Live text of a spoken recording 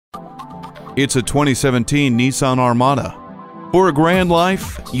It's a 2017 Nissan Armada. For a grand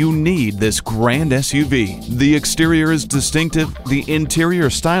life, you need this grand SUV. The exterior is distinctive, the interior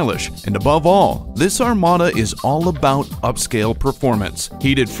stylish, and above all, this Armada is all about upscale performance.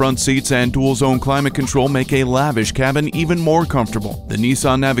 Heated front seats and dual-zone climate control make a lavish cabin even more comfortable. The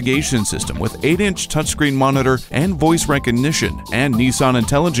Nissan navigation system with 8-inch touchscreen monitor and voice recognition and Nissan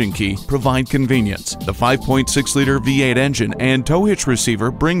Intelligent Key provide convenience. The 5.6-liter V8 engine and tow hitch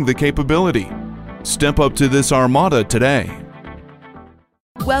receiver bring the capability. Step up to this Armada today.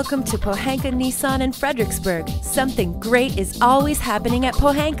 Welcome to Pohanka Nissan in Fredericksburg. Something great is always happening at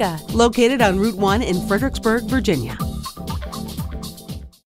Pohanka. Located on Route 1 in Fredericksburg, Virginia.